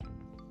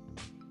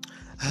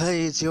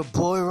Hey, it's your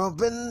boy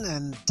Robin,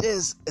 and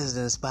this is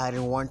the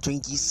Inspiring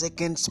 120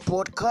 Seconds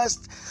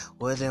podcast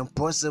where the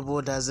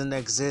impossible doesn't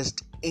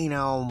exist in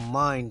our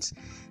minds.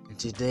 And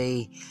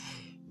today,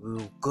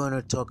 we're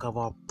gonna talk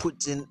about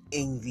putting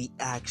in the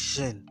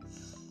action.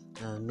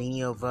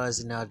 Many of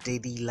us in our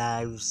daily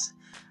lives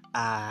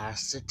are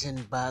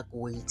sitting back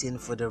waiting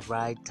for the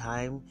right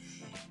time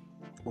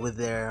with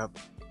their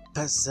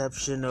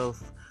perception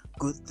of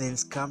good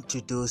things come to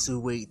those who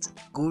wait.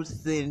 Good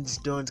things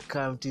don't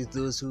come to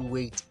those who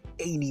wait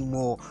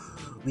anymore.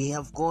 We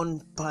have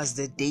gone past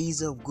the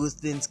days of good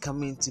things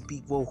coming to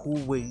people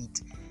who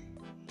wait.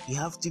 You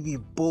have to be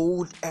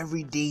bold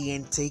every day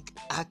and take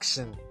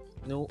action.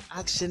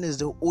 Action is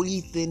the only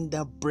thing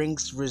that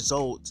brings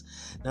results.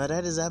 Now,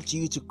 that is up to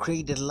you to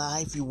create the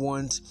life you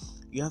want.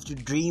 You have to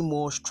dream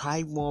more,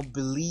 strive more,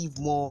 believe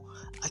more,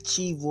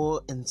 achieve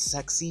more, and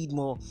succeed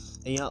more.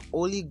 And you're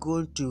only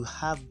going to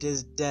have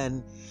this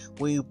done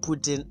when you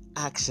put in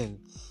action.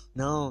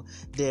 Now,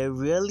 the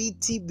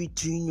reality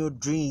between your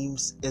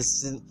dreams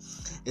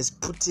is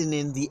putting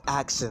in the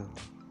action,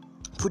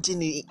 putting in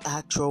the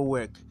actual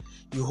work.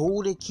 You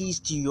hold the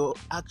keys to your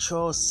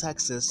actual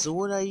success. So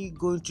what are you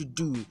going to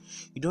do?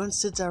 You don't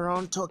sit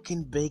around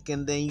talking big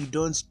and then you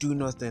don't do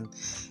nothing.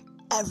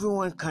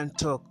 Everyone can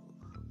talk,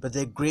 but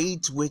the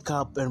great wake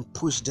up and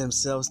push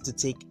themselves to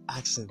take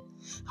action.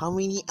 How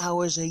many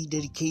hours are you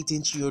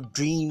dedicating to your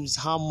dreams?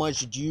 How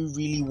much do you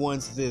really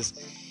want this?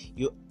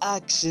 Your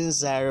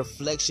actions are a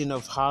reflection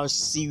of how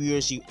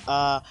serious you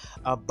are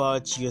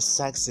about your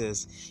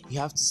success. You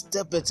have to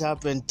step it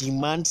up and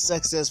demand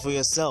success for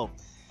yourself.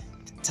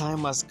 Time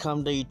has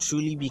come that you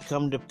truly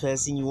become the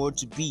person you want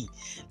to be.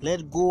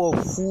 Let go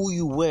of who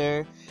you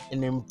were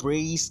and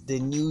embrace the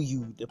new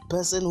you, the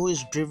person who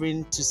is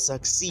driven to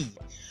succeed.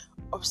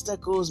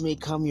 Obstacles may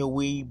come your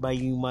way, but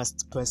you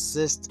must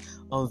persist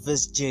on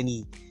this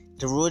journey.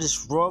 The road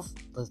is rough,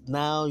 but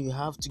now you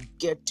have to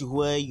get to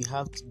where you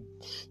have to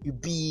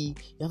be.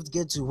 You have to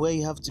get to where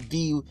you have to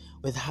be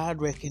with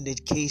hard work and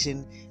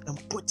dedication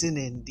and putting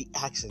in the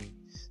action.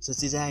 So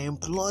today I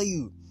implore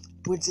you,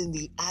 put in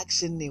the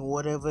action in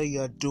whatever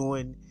you're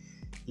doing.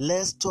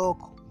 Let's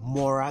talk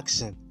more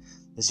action.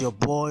 It's your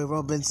boy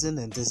Robinson,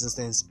 and this is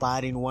the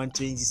Inspiring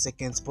 120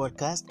 Seconds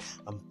podcast.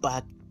 I'm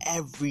back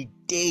every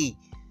day